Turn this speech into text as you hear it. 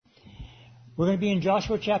We're going to be in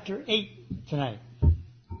Joshua chapter 8 tonight.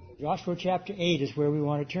 Joshua chapter 8 is where we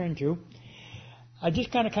want to turn to. I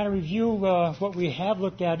just kind of review what we have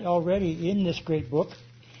looked at already in this great book.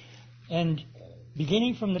 And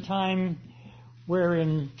beginning from the time where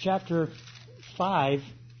in chapter 5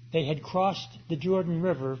 they had crossed the Jordan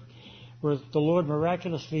River, where the Lord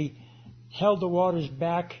miraculously held the waters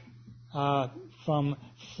back from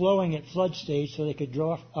flowing at flood stage so they could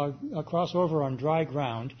cross over on dry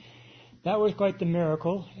ground. That was quite the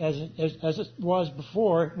miracle, as it was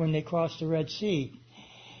before when they crossed the Red Sea.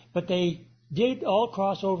 But they did all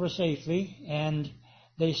cross over safely, and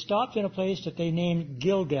they stopped in a place that they named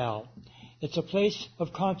Gilgal. It's a place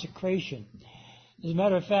of consecration. As a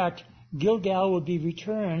matter of fact, Gilgal would be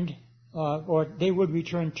returned, or they would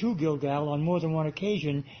return to Gilgal on more than one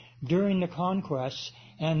occasion during the conquests,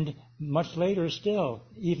 and much later still.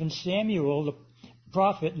 Even Samuel, the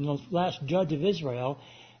prophet and the last judge of Israel,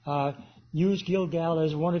 used Gilgal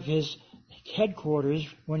as one of his headquarters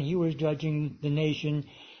when he was judging the nation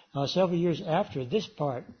several years after this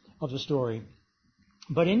part of the story.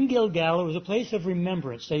 But in Gilgal, it was a place of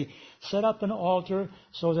remembrance. They set up an altar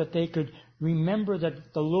so that they could remember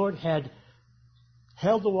that the Lord had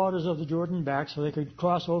held the waters of the Jordan back so they could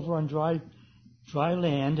cross over on dry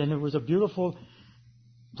land, and it was a beautiful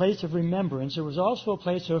place of remembrance. It was also a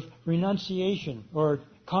place of renunciation, or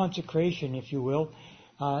consecration, if you will,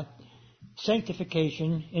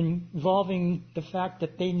 sanctification, involving the fact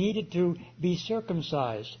that they needed to be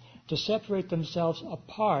circumcised, to separate themselves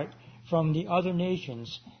apart from the other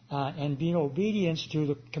nations, and be in obedience to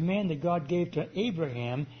the command that God gave to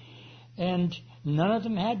Abraham. And none of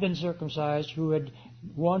them had been circumcised who had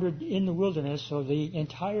wandered in the wilderness, so the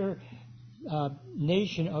entire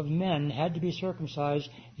nation of men had to be circumcised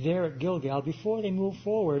there at Gilgal before they moved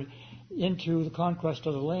forward into the conquest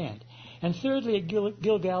of the land. And thirdly, at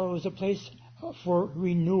Gilgal was a place for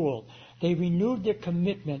renewal. They renewed their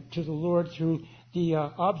commitment to the Lord through the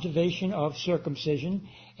observation of circumcision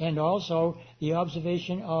and also the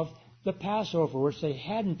observation of the Passover, which they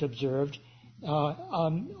hadn't observed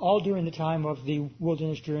all during the time of the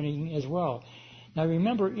wilderness journeying as well. Now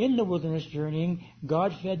remember, in the wilderness journeying,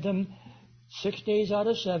 God fed them 6 days out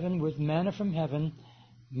of 7 with manna from heaven.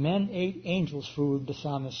 Men ate angels' food, the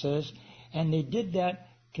psalmist says, and they did that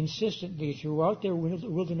consistently throughout their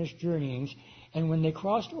wilderness journeyings. And when they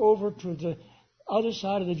crossed over to the other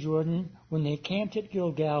side of the Jordan, when they camped at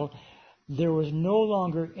Gilgal, there was no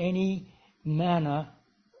longer any manna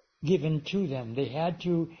given to them. They had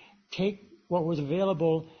to take what was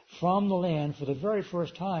available from the land for the very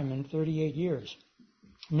first time in 38 years.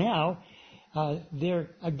 Now, they're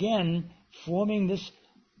again forming this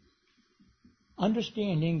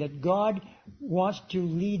understanding that God wants to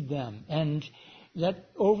lead them, and that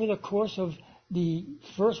over the course of the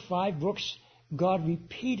first 5 books, God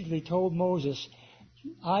repeatedly told Moses,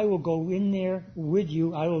 I will go in there with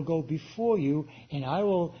you, I will go before you, and I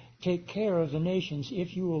will take care of the nations.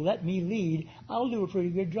 If you will let me lead, I'll do a pretty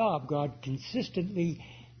good job. God consistently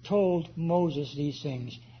told Moses these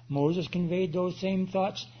things. Moses conveyed those same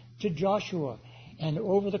thoughts to Joshua. And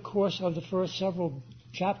over the course of the first several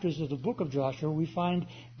chapters of the book of Joshua, we find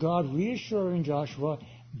God reassuring Joshua,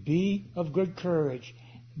 be of good courage,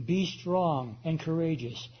 be strong and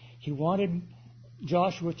courageous. He wanted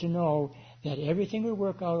Joshua to know that everything would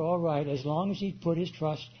work out all right as long as he put his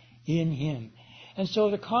trust in him. And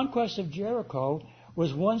so the conquest of Jericho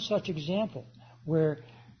was one such example where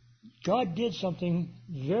God did something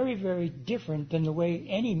very, very different than the way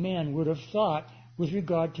any man would have thought with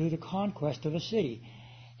regard to the conquest of a city.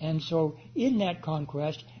 And so in that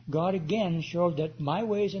conquest, God again showed that my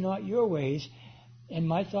ways are not your ways, and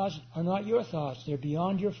my thoughts are not your thoughts. They're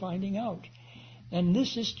beyond your finding out. And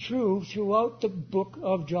this is true throughout the book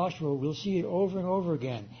of Joshua. We'll see it over and over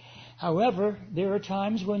again. However, there are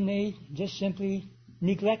times when they just simply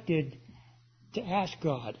neglected to ask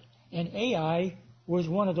God. And Ai was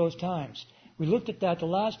one of those times. We looked at that the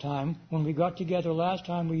last time. When we got together last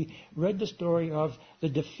time, we read the story of the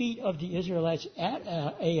defeat of the Israelites at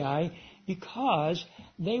Ai because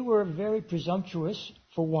they were very presumptuous,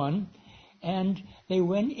 for one, and they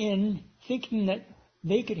went in thinking that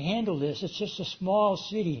they could handle this. It's just a small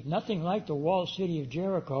city, nothing like the walled city of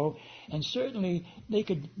Jericho, and certainly they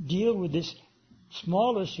could deal with this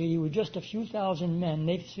smaller city with just a few thousand men.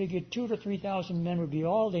 They figured 2,000 to 3,000 men would be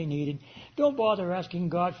all they needed. Don't bother asking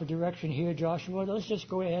God for direction here, Joshua. Let's just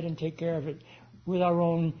go ahead and take care of it with our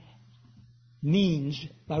own means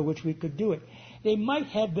by which we could do it. They might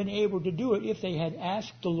have been able to do it if they had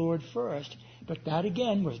asked the Lord first, but that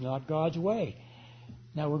again was not God's way.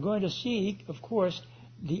 Now we're going to see, of course,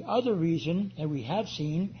 the other reason, and we have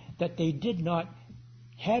seen, that they did not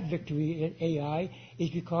have victory at Ai is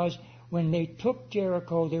because when they took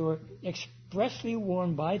Jericho, they were expressly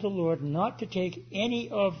warned by the Lord not to take any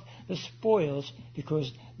of the spoils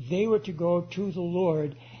because they were to go to the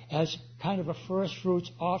Lord as kind of a first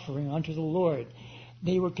fruits offering unto the Lord.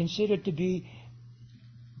 They were considered to be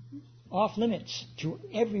off limits to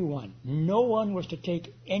everyone. No one was to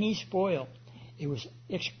take any spoil. It was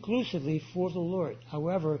exclusively for the Lord.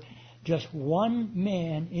 However, just one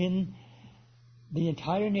man in the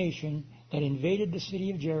entire nation that invaded the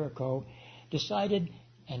city of Jericho decided,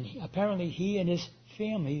 and apparently he and his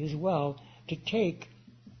family as well, to take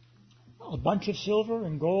a bunch of silver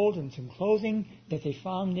and gold and some clothing that they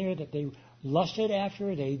found there that they lusted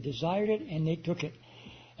after, they desired it, and they took it.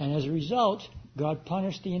 And as a result, God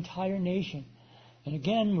punished the entire nation. And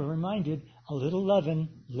again, we're reminded, a little leaven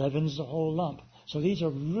leavens the whole lump. So these are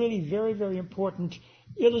really very, very important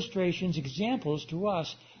illustrations, examples to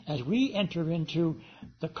us as we enter into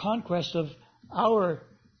the conquest of our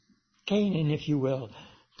Canaan, if you will.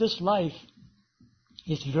 This life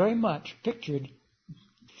is very much pictured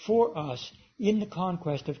for us in the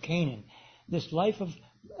conquest of Canaan. This life of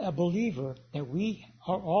a believer that we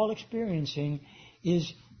are all experiencing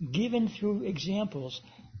is given through examples,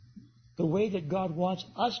 the way that God wants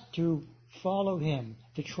us to follow Him,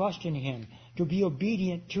 to trust in Him, to be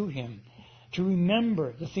obedient to Him, to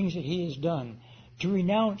remember the things that He has done, to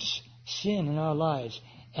renounce sin in our lives,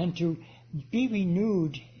 and to be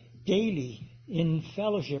renewed daily in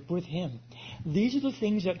fellowship with Him. These are the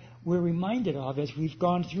things that we're reminded of as we've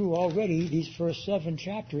gone through already these first 7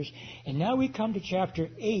 chapters. And now we come to chapter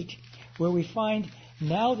 8, where we find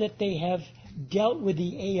now that they have dealt with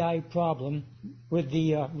the Ai problem, with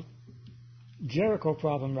the Jericho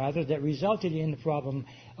problem rather, that resulted in the problem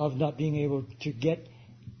of not being able to get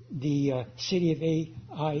the city of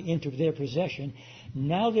Ai into their possession.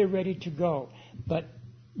 Now they're ready to go. But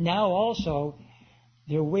now also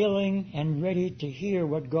they're willing and ready to hear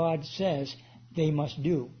what God says they must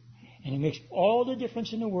do. And it makes all the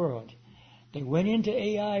difference in the world. They went into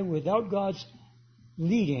Ai without God's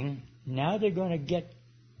leading. Now they're going to get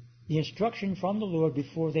the instruction from the Lord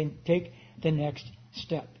before they take the next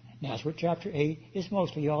step. And that's what chapter 8 is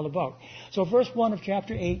mostly all about. So verse 1 of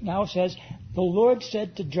chapter 8 now says, "The Lord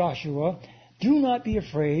said to Joshua, 'Do not be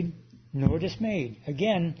afraid nor dismayed.'"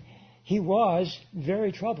 Again, he was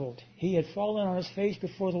very troubled. He had fallen on his face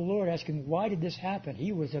before the Lord, asking, why did this happen?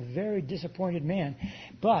 He was a very disappointed man.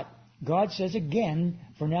 But God says again,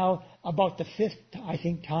 for now about the 5th, I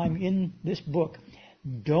think, time in this book,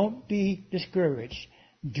 don't be discouraged.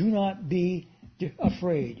 Do not be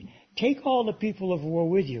afraid. Take all the people of war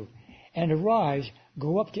with you, and arise,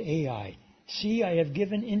 go up to Ai. See, I have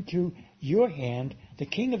given into your hand the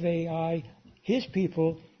king of Ai, his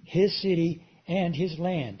people, his city, and his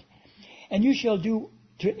land. And you shall do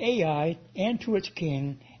to Ai and to its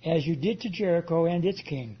king as you did to Jericho and its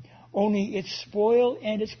king. Only its spoil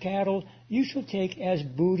and its cattle you shall take as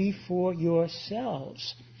booty for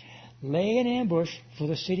yourselves. Lay an ambush for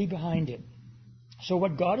the city behind it. So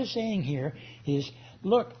what God is saying here is,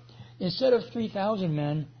 look, instead of 3,000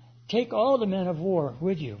 men, take all the men of war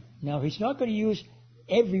with you. Now, He's not going to use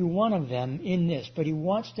every one of them in this, but He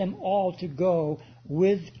wants them all to go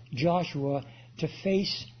with Joshua to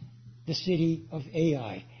face the city of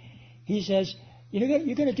Ai. He says, you're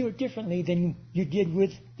going to do it differently than you did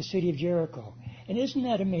with the city of Jericho. And isn't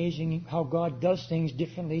that amazing how God does things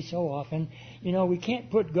differently so often? We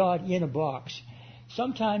can't put God in a box.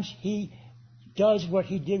 Sometimes He does what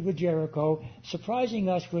He did with Jericho, surprising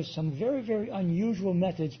us with some very, very unusual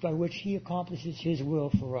methods by which He accomplishes His will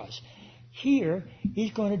for us. Here,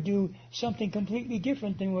 He's going to do something completely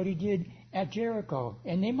different than what He did at Jericho.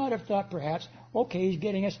 And they might have thought perhaps, okay, He's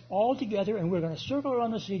getting us all together and we're going to circle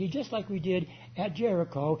around the city just like we did at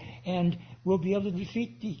Jericho, and we'll be able to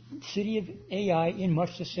defeat the city of Ai in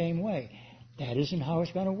much the same way. That isn't how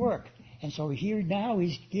it's going to work. And so here now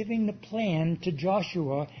He's giving the plan to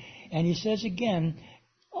Joshua, and He says again,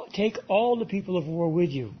 take all the people of war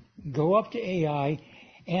with you. Go up to Ai,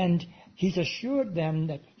 and He's assured them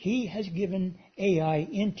that He has given Ai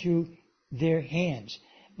into their hands.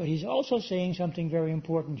 But He's also saying something very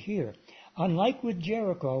important here. Unlike with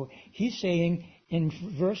Jericho, He's saying in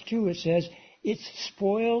verse 2 it says, its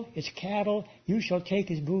spoil, its cattle, you shall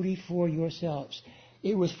take as booty for yourselves.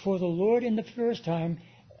 It was for the Lord in the first time.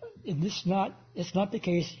 It's not the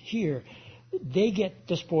case here. They get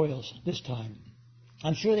the spoils this time.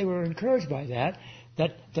 I'm sure they were encouraged by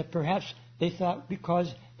that perhaps they thought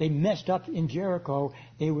because they messed up in Jericho,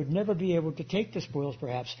 they would never be able to take the spoils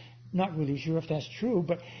perhaps. not really sure if that's true,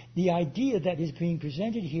 but the idea that is being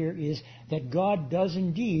presented here is that God does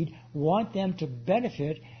indeed want them to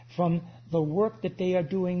benefit from the work that they are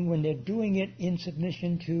doing when they're doing it in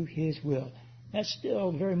submission to His will. That's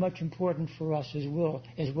still very much important for us as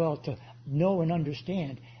well to know and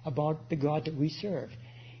understand about the God that we serve.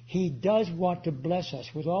 He does want to bless us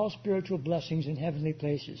with all spiritual blessings in heavenly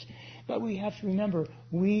places. But we have to remember,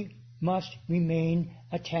 we must remain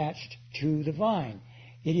attached to the vine.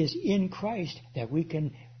 It is in Christ that we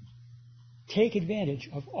can take advantage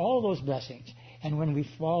of all those blessings. And when we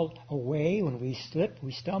fall away, when we slip,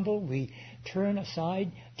 we stumble, we turn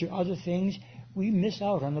aside to other things, we miss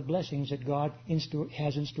out on the blessings that God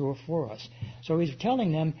has in store for us. So He's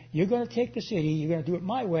telling them, you're going to take the city, you're going to do it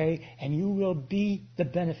my way, and you will be the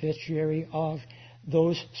beneficiary of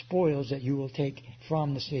those spoils that you will take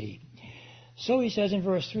from the city. So He says in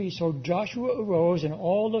verse 3, so Joshua arose and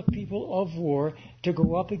all the people of war to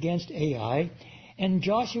go up against Ai, and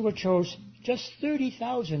Joshua chose just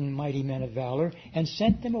 30,000 mighty men of valor and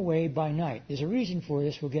sent them away by night. There's a reason for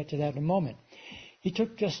this. We'll get to that in a moment. He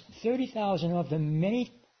took just 30,000 of the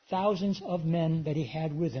many thousands of men that he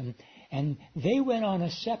had with him, and they went on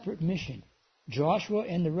a separate mission. Joshua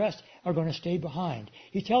and the rest are going to stay behind.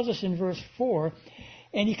 He tells us in verse 4,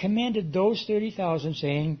 and he commanded those 30,000,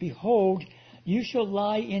 saying, behold, you shall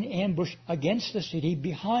lie in ambush against the city,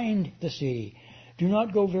 behind the city. Do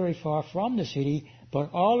not go very far from the city,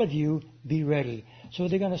 but all of you be ready. So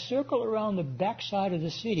they're going to circle around the backside of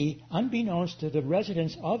the city, unbeknownst to the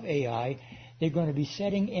residents of Ai. They're going to be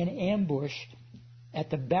setting an ambush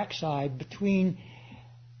at the backside between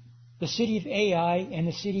the city of Ai and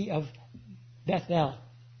the city of Bethel.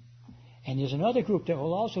 And there's another group that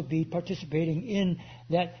will also be participating in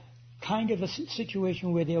that kind of a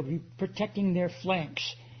situation where they'll be protecting their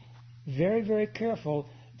flanks. Very, very careful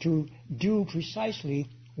to do precisely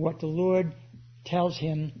what the Lord tells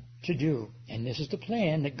him to do. And this is the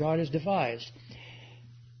plan that God has devised.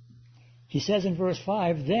 He says in verse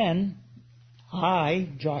 5, then I,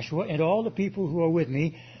 Joshua, and all the people who are with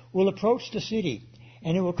me will approach the city,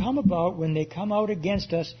 and it will come about when they come out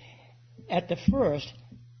against us at the first,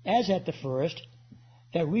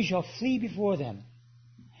 that we shall flee before them.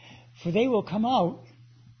 For they will come out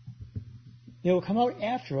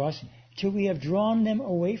after us till we have drawn them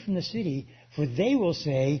away from the city, for they will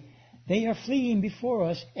say, they are fleeing before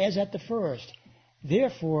us as at the first.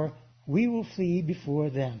 Therefore, we will flee before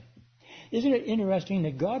them. Isn't it interesting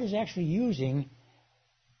that God is actually using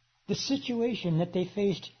the situation that they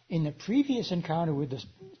faced in the previous encounter with the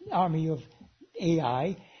army of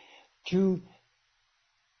Ai to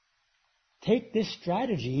take this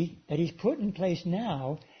strategy that He's put in place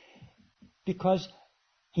now, because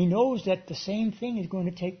He knows that the same thing is going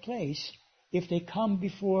to take place if they come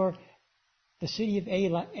before the city of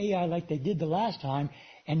Ai like they did the last time,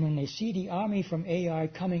 and when they see the army from Ai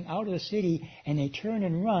coming out of the city and they turn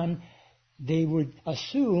and run, they would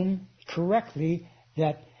assume correctly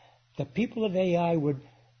that the people of Ai would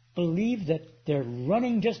believe that they're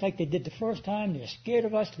running just like they did the first time. They're scared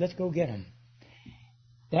of us. Let's go get them.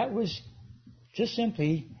 That was just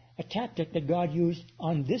simply a tactic that God used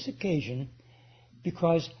on this occasion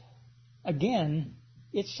because, again,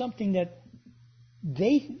 it's something that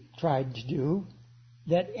they tried to do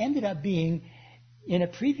that ended up being, in a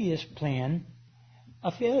previous plan,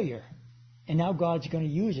 a failure. And now God's going to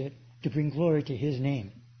use it to bring glory to His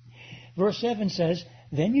name. Verse 7 says,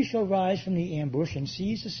 then you shall rise from the ambush and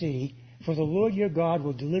seize the city, for the Lord your God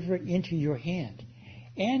will deliver it into your hand.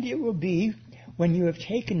 And it will be, when you have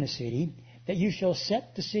taken the city, that you shall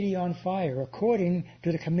set the city on fire, according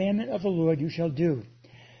to the commandment of the Lord you shall do.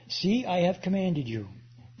 See, I have commanded you.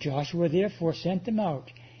 Joshua therefore sent them out,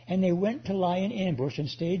 and they went to lie in ambush and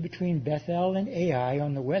stayed between Bethel and Ai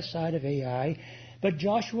on the west side of Ai. But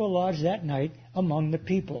Joshua lodged that night among the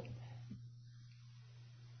people.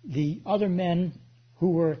 The other men who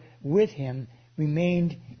were with him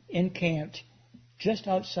remained encamped just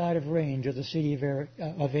outside of range of the city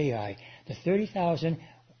of Ai. The 30,000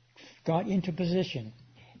 got into position.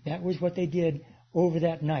 That was what they did over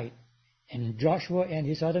that night. And Joshua and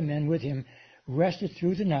his other men with him rested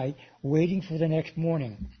through the night, waiting for the next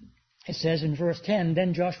morning. It says in verse 10,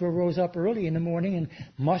 then Joshua rose up early in the morning and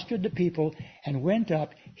mustered the people and went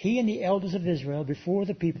up, he and the elders of Israel, before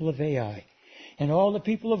the people of Ai. And all the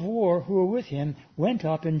people of war who were with him went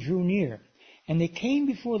up and drew near. And they came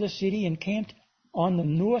before the city and camped on the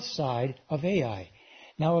north side of Ai.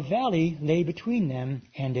 Now a valley lay between them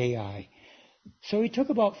and Ai. So he took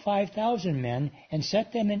about 5,000 men and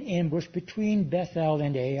set them in ambush between Bethel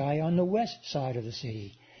and Ai on the west side of the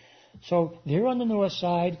city. So they're on the north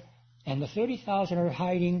side, And the 30,000 are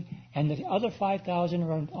hiding, and the other 5,000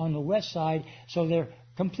 are on the west side, so they're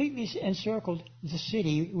completely encircled the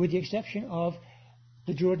city with the exception of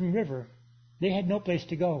the Jordan River. They had no place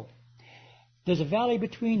to go. There's a valley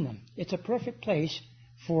between them. It's a perfect place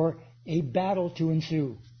for a battle to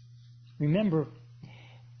ensue. Remember,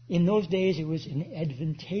 in those days it was an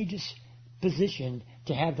advantageous position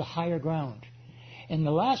to have the higher ground. And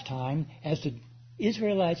the last time, as the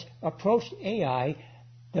Israelites approached Ai,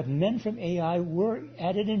 the men from Ai were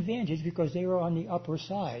at an advantage because they were on the upper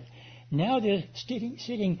side. Now they're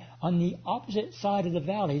sitting on the opposite side of the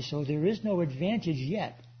valley, so there is no advantage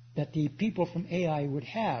yet that the people from Ai would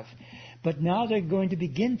have. But now they're going to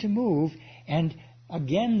begin to move, and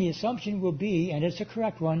again the assumption will be, and it's a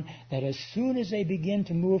correct one, that as soon as they begin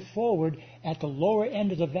to move forward at the lower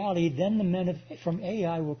end of the valley, then the men from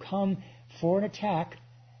Ai will come for an attack,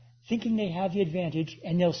 thinking they have the advantage,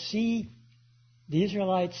 and they'll see the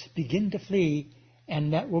Israelites begin to flee,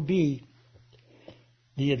 and that will be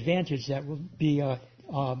the advantage that will be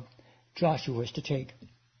Joshua's to take.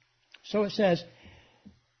 So it says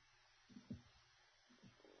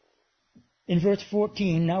in verse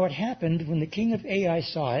 14, "Now it happened when the king of Ai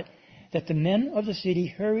saw it, that the men of the city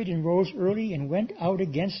hurried and rose early and went out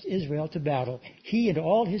against Israel to battle, he and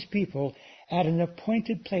all his people, at an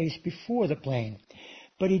appointed place before the plain.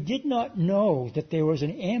 But he did not know that there was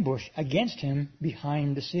an ambush against him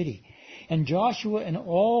behind the city. And Joshua and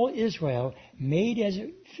all Israel made as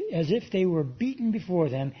if they were beaten before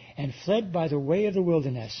them, and fled by the way of the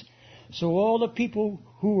wilderness. So all the people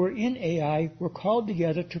who were in Ai were called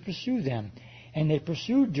together to pursue them. And they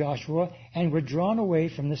pursued Joshua and were drawn away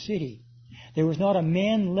from the city. There was not a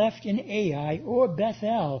man left in Ai or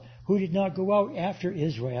Bethel who did not go out after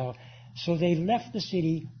Israel. So they left the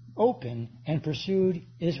city open and pursued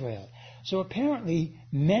Israel." So apparently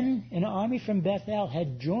men, an army from Bethel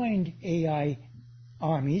had joined Ai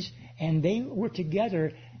armies, and they were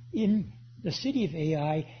together in the city of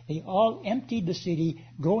Ai. They all emptied the city,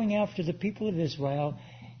 going after the people of Israel.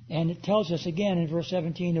 And it tells us again in verse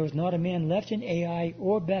 17, "There was not a man left in Ai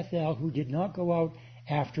or Bethel who did not go out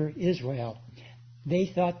after Israel." They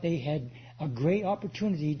thought they had a great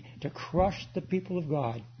opportunity to crush the people of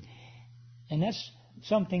God. And that's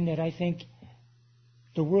something that I think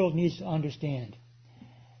the world needs to understand.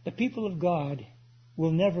 The people of God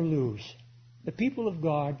will never lose. The people of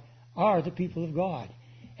God are the people of God,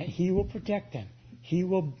 and He will protect them. He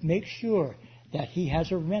will make sure that He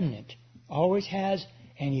has a remnant, always has,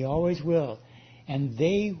 and He always will, and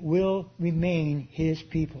they will remain His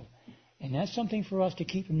people. And that's something for us to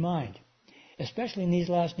keep in mind, especially in these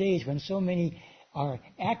last days when so many are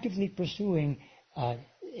actively pursuing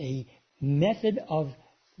a method of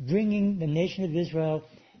bringing the nation of Israel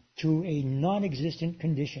to a non-existent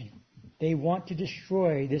condition. They want to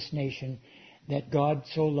destroy this nation that God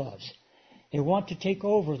so loves. They want to take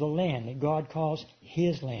over the land that God calls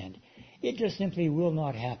His land. It just simply will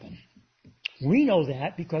not happen. We know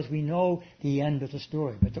that because we know the end of the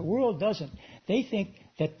story, but the world doesn't. They think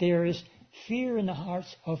that there is fear in the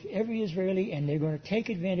hearts of every Israeli, and they're going to take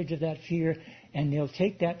advantage of that fear, and they'll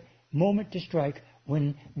take that moment to strike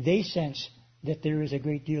when they sense that there is a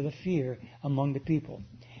great deal of fear among the people.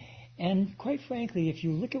 And quite frankly, if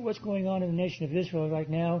you look at what's going on in the nation of Israel right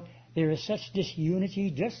now, there is such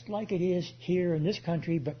disunity, just like it is here in this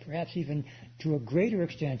country, but perhaps even to a greater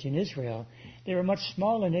extent in Israel. They're a much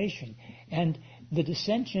smaller nation, and the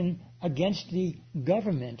dissension against the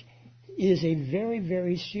government is a very,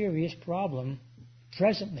 very serious problem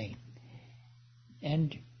presently.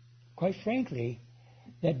 And quite frankly,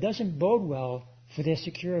 that doesn't bode well for their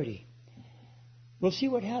security. We'll see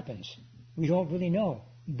what happens. We don't really know.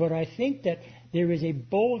 But I think that there is a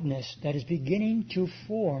boldness that is beginning to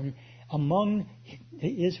form among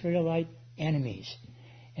the Israelite enemies.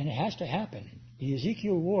 And it has to happen. The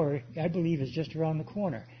Ezekiel war, I believe, is just around the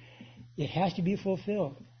corner. It has to be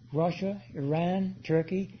fulfilled. Russia, Iran,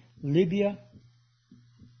 Turkey, Libya,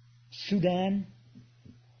 Sudan.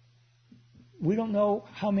 We don't know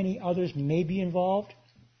how many others may be involved,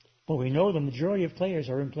 but we know the majority of players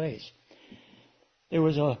are in place. There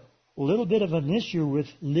was a little bit of an issue with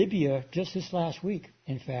Libya just this last week,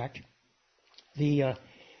 in fact. The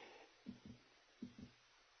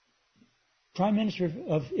Prime Minister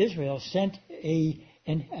of Israel sent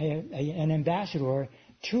an ambassador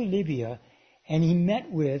to Libya, and he met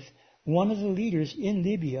with one of the leaders in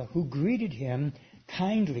Libya who greeted him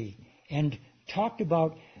kindly and talked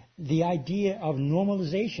about the idea of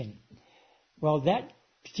normalization. Well, that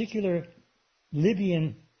particular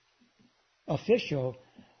Libyan official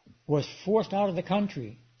was forced out of the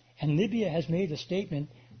country, and Libya has made a statement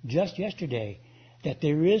just yesterday that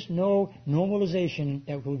there is no normalization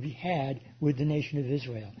that will be had with the nation of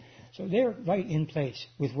Israel. So they're right in place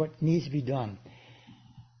with what needs to be done.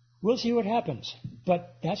 We'll see what happens.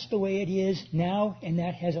 But that's the way it is now, and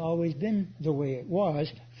that has always been the way it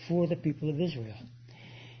was for the people of Israel.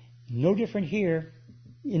 No different here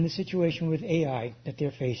in the situation with Ai that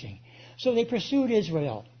they're facing. So they pursued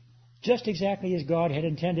Israel, just exactly as God had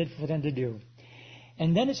intended for them to do.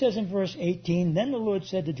 And then it says in verse 18, Then the Lord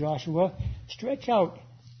said to Joshua, Stretch out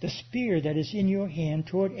the spear that is in your hand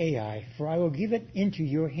toward Ai, for I will give it into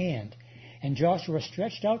your hand. And Joshua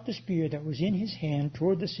stretched out the spear that was in his hand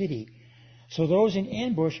toward the city. So those in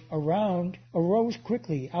ambush around arose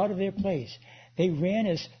quickly out of their place. They ran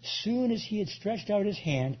as soon as he had stretched out his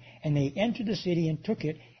hand, and they entered the city and took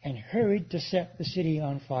it, and hurried to set the city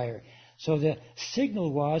on fire. So the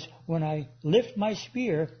signal was, when I lift my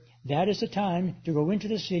spear, that is the time to go into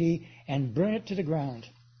the city and burn it to the ground.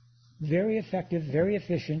 Very effective, very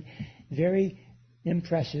efficient, very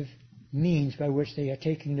impressive means by which they are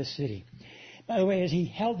taking the city. By the way, as he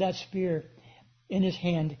held that spear in his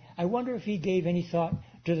hand, I wonder if he gave any thought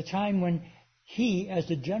to the time when he, as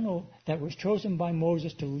the general that was chosen by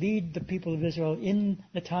Moses to lead the people of Israel in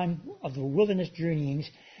the time of the wilderness journeyings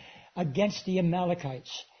against the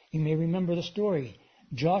Amalekites. You may remember the story.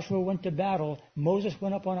 Joshua went to battle. Moses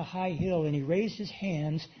went up on a high hill and he raised his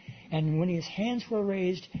hands. And when his hands were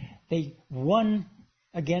raised, they won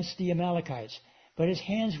against the Amalekites. But his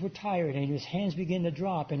hands were tired and his hands began to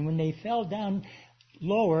drop. And when they fell down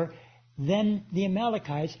lower, then the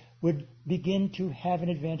Amalekites would begin to have an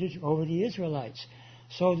advantage over the Israelites.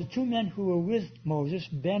 So the two men who were with Moses,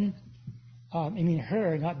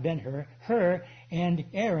 Hur and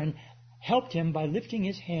Aaron, helped him by lifting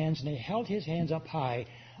his hands, and they held his hands up high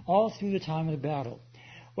all through the time of the battle.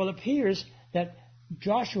 Well, it appears that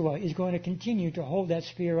Joshua is going to continue to hold that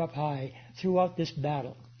spear up high throughout this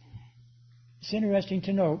battle. It's interesting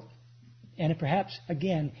to note, and perhaps,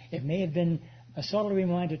 again, it may have been a subtle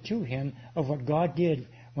reminder to him of what God did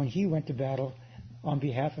when he went to battle on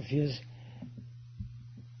behalf of his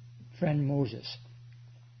friend Moses.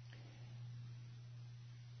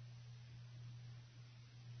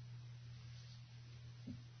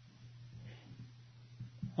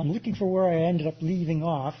 I'm looking for where I ended up leaving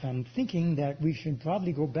off. I'm thinking that we should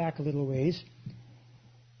probably go back a little ways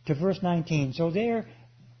to verse 19. So there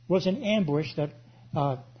was an ambush that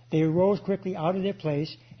they arose quickly out of their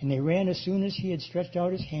place, and they ran as soon as he had stretched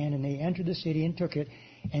out his hand, and they entered the city and took it,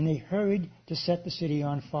 and they hurried to set the city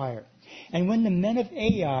on fire. And when the men of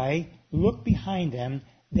Ai looked behind them,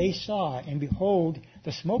 they saw, and behold,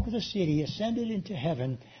 the smoke of the city ascended into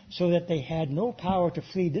heaven, so that they had no power to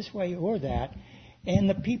flee this way or that, and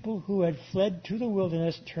the people who had fled to the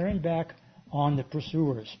wilderness turned back on the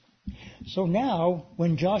pursuers. So now,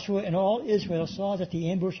 when Joshua and all Israel saw that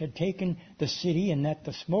the ambush had taken the city and that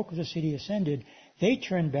the smoke of the city ascended, they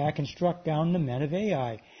turned back and struck down the men of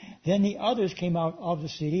Ai. Then the others came out of the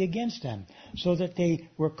city against them, so that they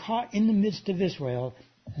were caught in the midst of Israel,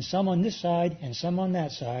 and some on this side and some on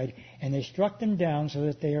that side, and they struck them down so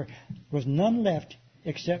that there was none left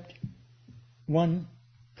except one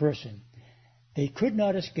person. They could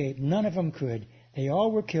not escape. None of them could. They all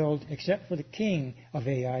were killed except for the king of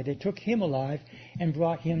Ai. They took him alive and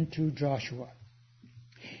brought him to Joshua.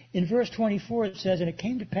 In verse 24 it says, And it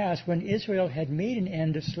came to pass, when Israel had made an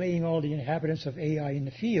end of slaying all the inhabitants of Ai in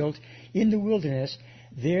the field, in the wilderness,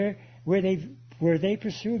 there where they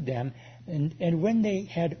pursued them, and when they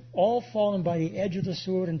had all fallen by the edge of the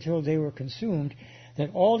sword until they were consumed,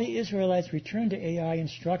 that all the Israelites returned to Ai and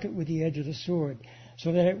struck it with the edge of the sword,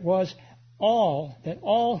 so that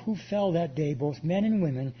all who fell that day, both men and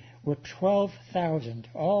women, were 12,000,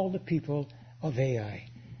 all the people of Ai.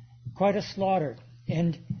 Quite a slaughter.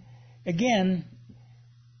 And again,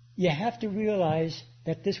 you have to realize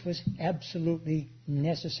that this was absolutely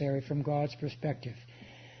necessary from God's perspective.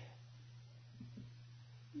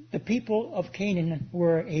 The people of Canaan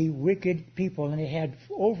were a wicked people, and they had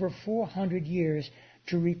over 400 years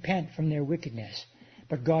to repent from their wickedness.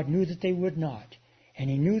 But God knew that they would not. And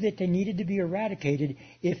he knew that they needed to be eradicated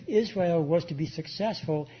if Israel was to be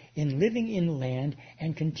successful in living in the land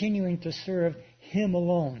and continuing to serve him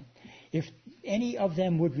alone. If any of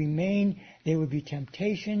them would remain, there would be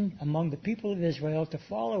temptation among the people of Israel to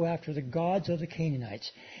follow after the gods of the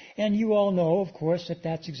Canaanites. And you all know, of course, that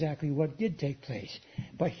that's exactly what did take place.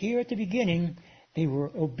 But here at the beginning, they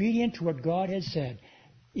were obedient to what God had said.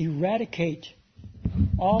 Eradicate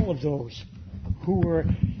all of those who were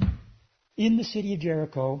in the city of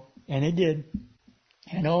Jericho, and they did,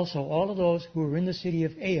 and also all of those who were in the city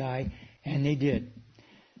of Ai, and they did.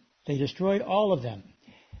 They destroyed all of them.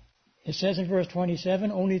 It says in verse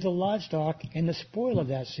 27, only the livestock and the spoil of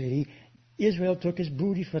that city Israel took as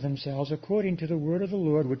booty for themselves according to the word of the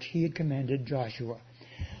Lord which he had commanded Joshua.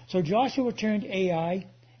 So Joshua turned Ai,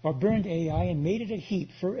 or burned Ai, and made it a heap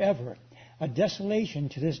forever, a desolation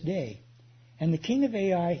to this day. And the king of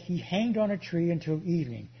Ai he hanged on a tree until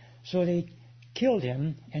evening. So they killed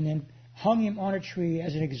him and then hung him on a tree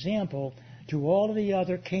as an example to all of the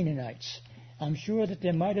other Canaanites. I'm sure that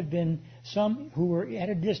there might have been some who were at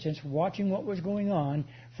a distance watching what was going on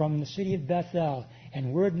from the city of Bethel,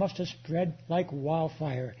 and word must have spread like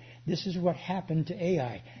wildfire. This is what happened to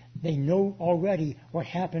Ai. They know already what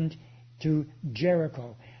happened to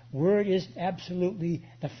Jericho. Word is absolutely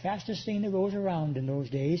the fastest thing that goes around in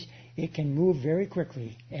those days. It can move very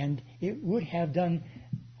quickly, and it would have done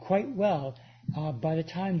quite well by the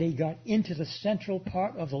time they got into the central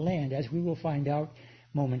part of the land, as we will find out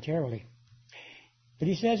momentarily. But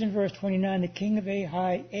he says in verse 29, the king of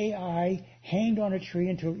Ai hanged on a tree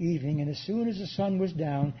until evening, and as soon as the sun was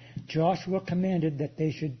down, Joshua commanded that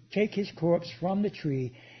they should take his corpse from the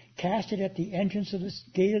tree, cast it at the entrance of the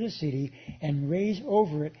gate of the city, and raise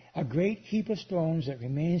over it a great heap of stones that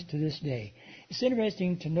remains to this day. It's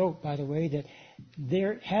interesting to note, by the way, that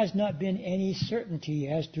there has not been any certainty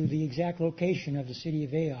as to the exact location of the city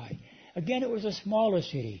of Ai. Again, it was a smaller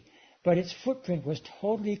city, but its footprint was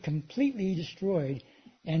totally, completely destroyed,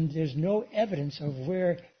 and there's no evidence of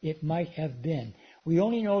where it might have been. We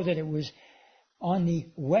only know that it was on the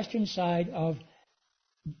western side of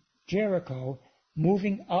Jericho,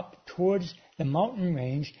 moving up towards the mountain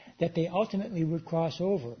range that they ultimately would cross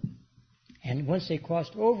over. And once they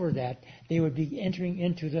crossed over that, they would be entering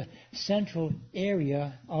into the central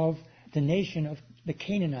area of the nation of the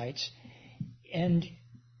Canaanites. And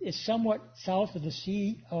it's somewhat south of the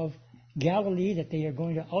Sea of Galilee that they are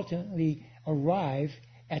going to ultimately arrive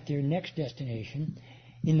at their next destination,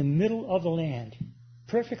 in the middle of the land,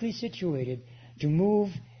 perfectly situated to move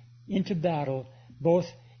into battle both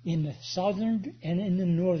in the southern and in the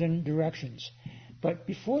northern directions. But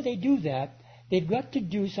before they do that, they've got to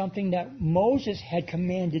do something that Moses had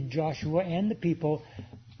commanded Joshua and the people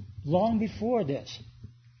long before this.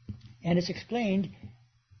 And it's explained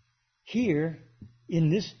here in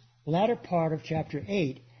this latter part of chapter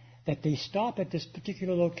 8 that they stop at this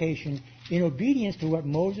particular location in obedience to what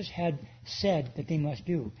Moses had said that they must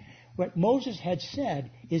do. What Moses had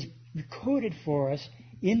said is recorded for us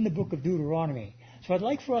in the book of Deuteronomy. So I'd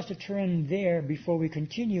like for us to turn there before we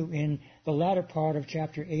continue in the latter part of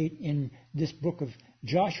chapter 8 in this book of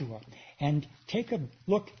Joshua, and take a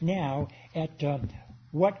look now at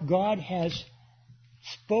what God has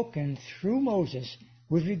spoken through Moses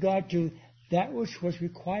with regard to that which was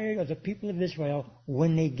required of the people of Israel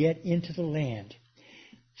when they get into the land.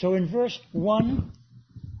 So in verse 1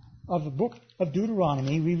 of the book of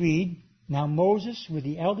Deuteronomy, we read, Now Moses, with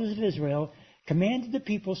the elders of Israel, commanded the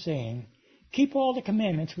people, saying, Keep all the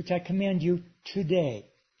commandments which I command you today.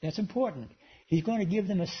 That's important. He's going to give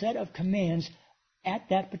them a set of commands at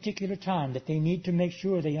that particular time that they need to make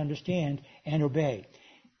sure they understand and obey.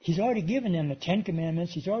 He's already given them the 10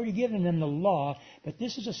 Commandments. He's already given them the law. But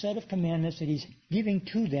this is a set of commandments that he's giving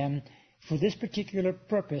to them for this particular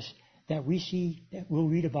purpose that we see, that we'll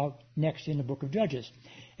read about next in the book of Judges.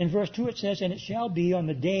 In verse 2 it says, And it shall be on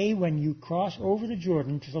the day when you cross over the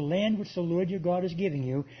Jordan to the land which the Lord your God is giving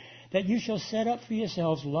you, that you shall set up for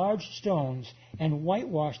yourselves large stones and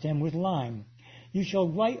whitewash them with lime. You shall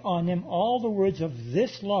write on them all the words of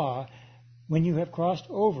this law when you have crossed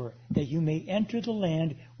over, that you may enter the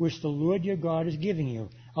land which the Lord your God is giving you,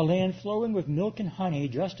 a land flowing with milk and honey,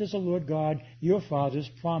 just as the Lord God your fathers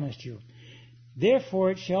promised you.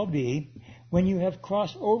 Therefore it shall be, when you have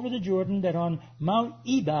crossed over the Jordan, that on Mount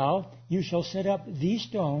Ebal you shall set up these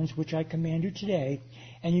stones which I command you today,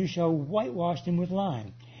 and you shall whitewash them with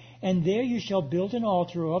lime. And there you shall build an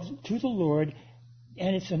altar to the Lord,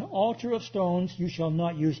 and it's an altar of stones. You shall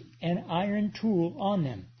not use an iron tool on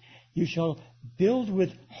them. You shall build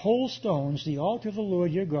with whole stones the altar of the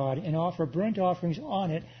Lord your God, and offer burnt offerings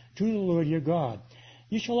on it to the Lord your God.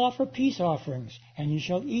 You shall offer peace offerings, and you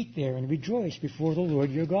shall eat there and rejoice before the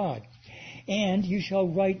Lord your God. And you shall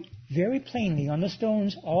write very plainly on the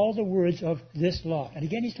stones all the words of this law. And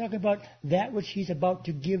again, he's talking about that which he's about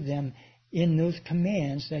to give them in those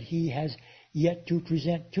commands that he has yet to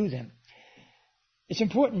present to them. It's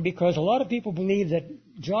important because a lot of people believe that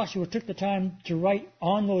Joshua took the time to write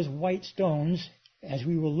on those white stones, as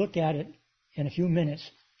we will look at it in a few minutes,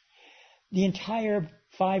 the entire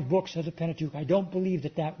 5 books of the Pentateuch. I don't believe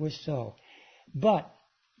that that was so. But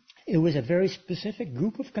it was a very specific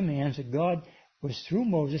group of commands that God was, through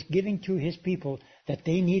Moses, giving to his people that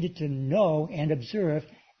they needed to know and observe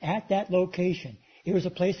at that location. It was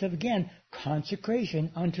a place of, again,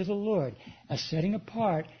 consecration unto the Lord, a setting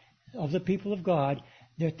apart of the people of God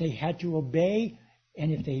that they had to obey,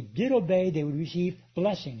 and if they did obey, they would receive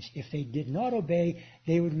blessings. If they did not obey,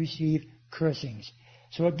 they would receive cursings.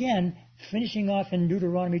 So again, finishing off in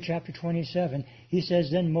Deuteronomy chapter 27, he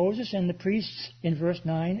says, Then Moses and the priests, in verse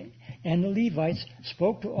 9, and the Levites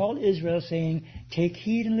spoke to all Israel, saying, Take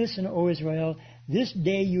heed and listen, O Israel, this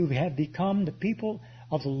day you have become the people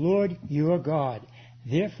of the Lord your God.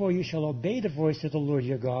 Therefore you shall obey the voice of the Lord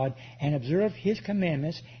your God, and observe his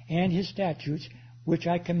commandments and his statutes, which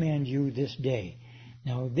I command you this day.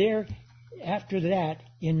 Now there, after that,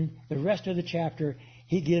 in the rest of the chapter,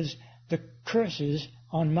 he gives the curses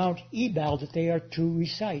on Mount Ebal that they are to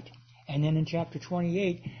recite. And then in chapter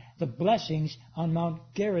 28, the blessings on Mount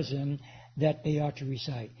Gerizim that they are to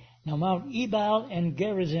recite. Now Mount Ebal and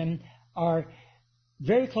Gerizim are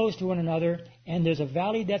very close to one another, and there's a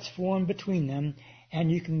valley that's formed between them,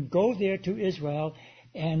 and you can go there to Israel,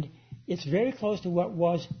 and it's very close to what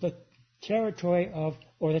was the territory of,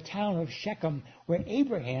 or the town of Shechem, where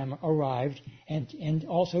Abraham arrived, and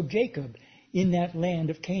also Jacob, in that land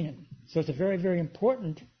of Canaan. So it's a very, very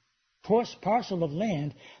important parcel of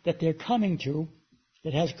land that they're coming to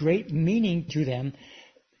that has great meaning to them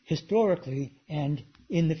historically and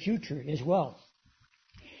in the future as well.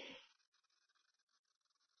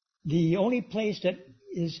 The only place that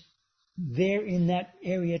is there in that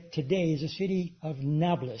area today is the city of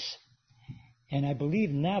Nablus. And I believe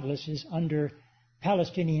Nablus is under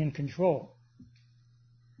Palestinian control.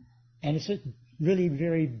 And it's a really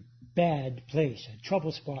very bad place, a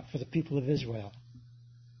trouble spot for the people of Israel.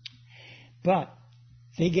 But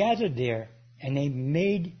they gathered there and they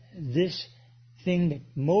made this thing that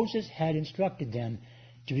Moses had instructed them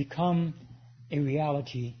to become a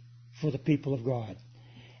reality for the people of God.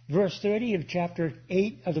 Verse 30 of chapter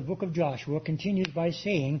 8 of the book of Joshua continues by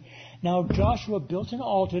saying, Now Joshua built an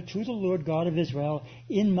altar to the Lord God of Israel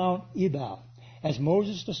in Mount Ebal, as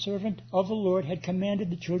Moses the servant of the Lord had commanded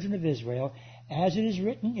the children of Israel, as it is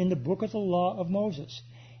written in the book of the law of Moses,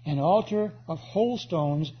 an altar of whole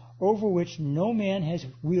stones over which no man has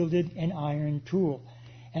wielded an iron tool.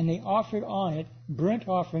 And they offered on it burnt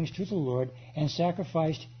offerings to the Lord and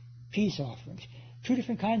sacrificed peace offerings. Two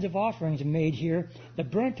different kinds of offerings are made here. The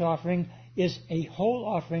burnt offering is a whole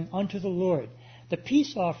offering unto the Lord. The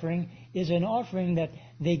peace offering is an offering that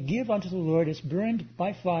they give unto the Lord. It's burned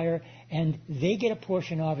by fire, and they get a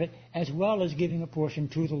portion of it as well as giving a portion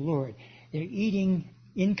to the Lord. They're eating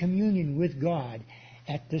in communion with God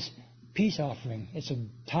at this peace offering. It's a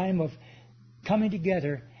time of coming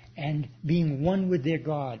together and being one with their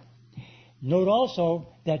God. Note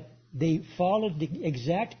also that they followed the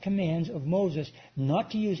exact commands of Moses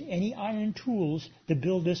not to use any iron tools to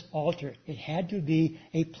build this altar. It had to be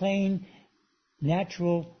a plain,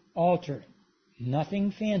 natural altar.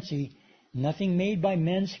 Nothing fancy, nothing made by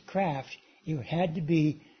men's craft. It had to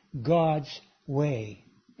be God's way.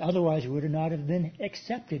 Otherwise, it would not have been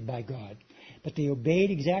accepted by God. But they obeyed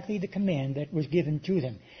exactly the command that was given to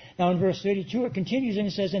them. Now in verse 32 it continues and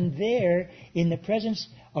it says, And there, in the presence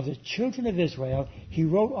of the children of Israel, he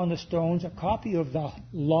wrote on the stones a copy of the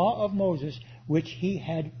law of Moses, which he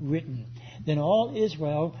had written. Then all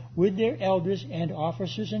Israel, with their elders and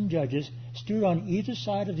officers and judges, stood on either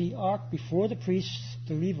side of the ark before the priests,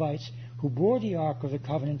 the Levites, who bore the ark of the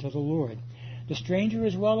covenant of the Lord. The stranger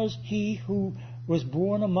as well as he who was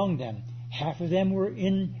born among them. Half of them were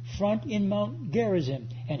in front in Mount Gerizim,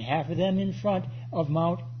 and half of them in front of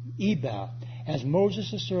Mount Ebal, as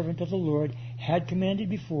Moses, the servant of the Lord, had commanded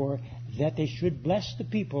before, that they should bless the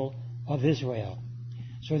people of Israel.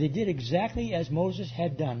 So they did exactly as Moses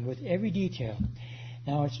had done, with every detail.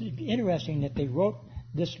 Now it's interesting that they wrote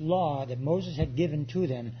this law that Moses had given to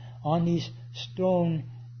them on these stone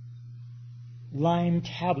lime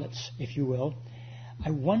tablets, if you will.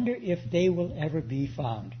 I wonder if they will ever be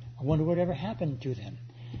found. I wonder whatever happened to them.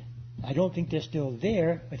 I don't think they're still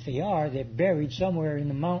there. If they are, they're buried somewhere in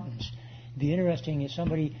the mountains. It'd be interesting if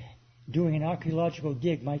somebody doing an archaeological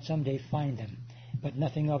dig might someday find them. But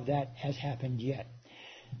nothing of that has happened yet.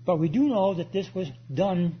 But we do know that this was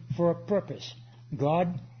done for a purpose.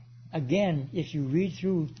 God, again, if you read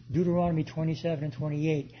through Deuteronomy 27 and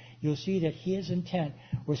 28, you'll see that his intent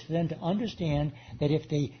was for them to understand that if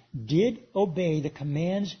they did obey the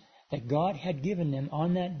commands that God had given them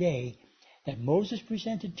on that day, that Moses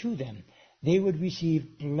presented to them, they would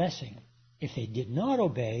receive blessing. If they did not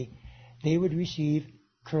obey, they would receive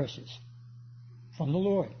curses from the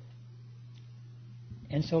Lord.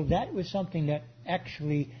 And so that was something that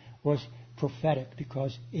actually was prophetic,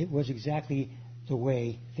 because it was exactly the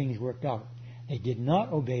way things worked out. They did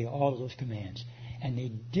not obey all of those commands. And they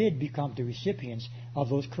did become the recipients of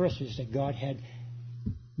those curses that God had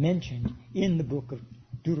mentioned in the book of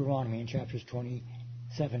Deuteronomy in chapters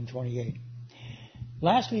 27, 28.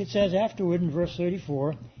 Lastly, it says afterward in verse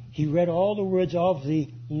 34, he read all the words of the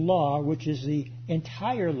law, which is the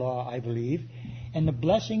entire law, I believe, and the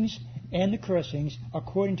blessings and the cursings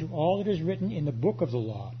according to all that is written in the book of the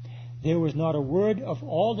law. There was not a word of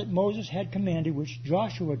all that Moses had commanded which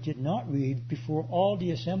Joshua did not read before all the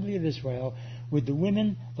assembly of Israel, with the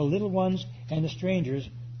women, the little ones, and the strangers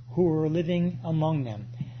who were living among them.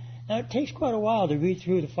 Now, it takes quite a while to read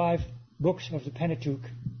through the 5 books of the Pentateuch,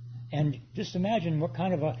 and just imagine what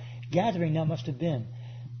kind of a gathering that must have been.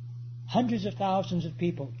 Hundreds of thousands of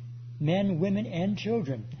people, men, women, and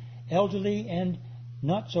children, elderly and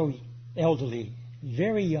not so elderly,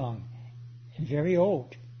 very young and very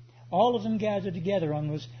old. All of them gathered together on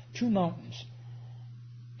those 2 mountains,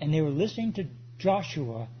 and they were listening to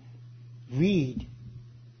Joshua read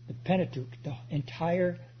the Pentateuch, the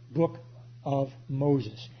entire book of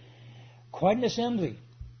Moses. Quite an assembly.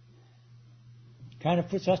 Kind of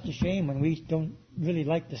puts us to shame when we don't really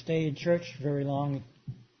like to stay in church very long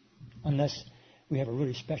unless we have a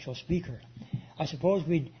really special speaker. I suppose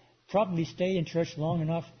we'd probably stay in church long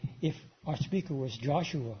enough if our speaker was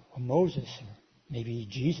Joshua or Moses or maybe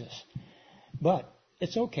Jesus. But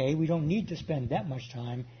it's okay. We don't need to spend that much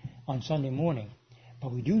time on Sunday morning.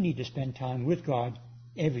 But we do need to spend time with God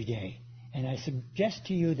every day. And I suggest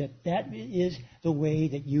to you that that is the way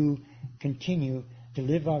that you continue to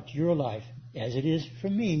live out your life. As it is for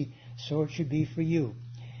me, so it should be for you.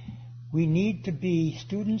 We need to be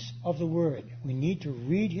students of the Word. We need to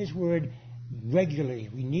read His Word regularly.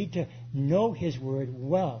 We need to know His Word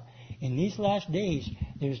well. In these last days,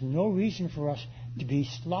 there's no reason for us to be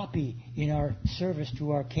sloppy in our service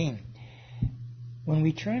to our King. When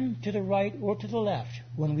we turn to the right or to the left,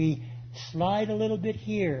 when we slide a little bit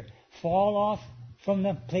here, fall off from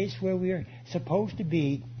the place where we're supposed to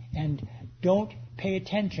be, and don't pay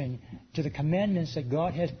attention to the commandments that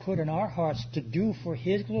God has put in our hearts to do for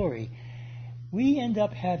His glory, we end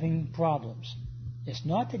up having problems. It's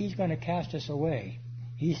not that He's going to cast us away.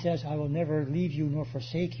 He says, I will never leave you nor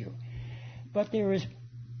forsake you. But there is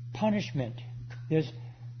punishment. There's,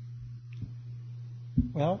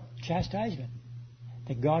 chastisement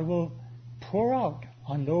that God will pour out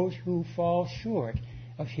on those who fall short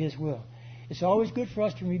of His will. It's always good for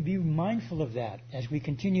us to be mindful of that as we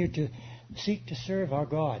continue to seek to serve our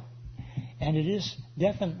God. And it is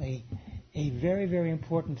definitely a very, very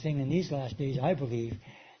important thing in these last days, I believe,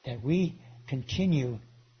 that we continue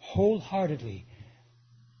wholeheartedly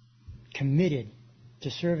committed to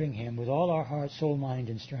serving Him with all our heart, soul, mind,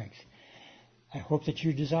 and strength. I hope that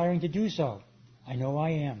you're desiring to do so. I know I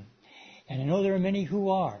am. And I know there are many who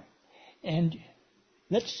are. And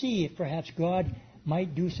let's see if perhaps God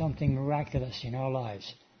might do something miraculous in our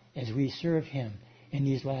lives as we serve Him in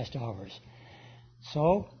these last hours.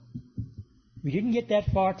 So, we didn't get that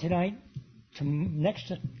far tonight.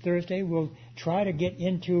 Next Thursday, we'll try to get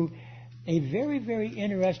into a very, very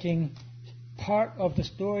interesting part of the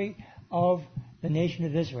story of the nation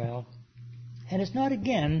of Israel. And it's not,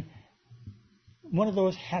 again, one of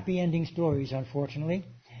those happy ending stories, unfortunately,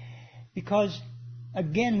 because,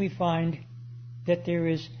 again, we find that there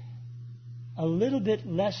is a little bit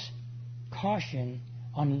less caution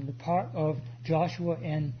on the part of Joshua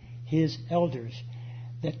and his elders,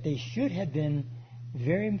 that they should have been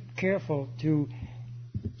very careful to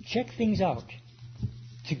check things out,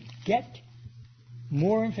 to get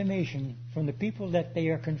more information from the people that they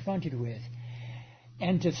are confronted with,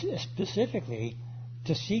 and to specifically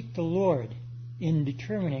to seek the Lord in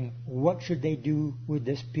determining what should they do with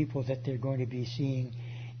this people that they're going to be seeing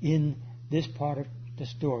in this part of the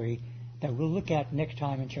story that we'll look at next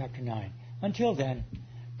time in chapter 9. Until then,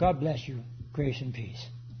 God bless you. Grace and peace.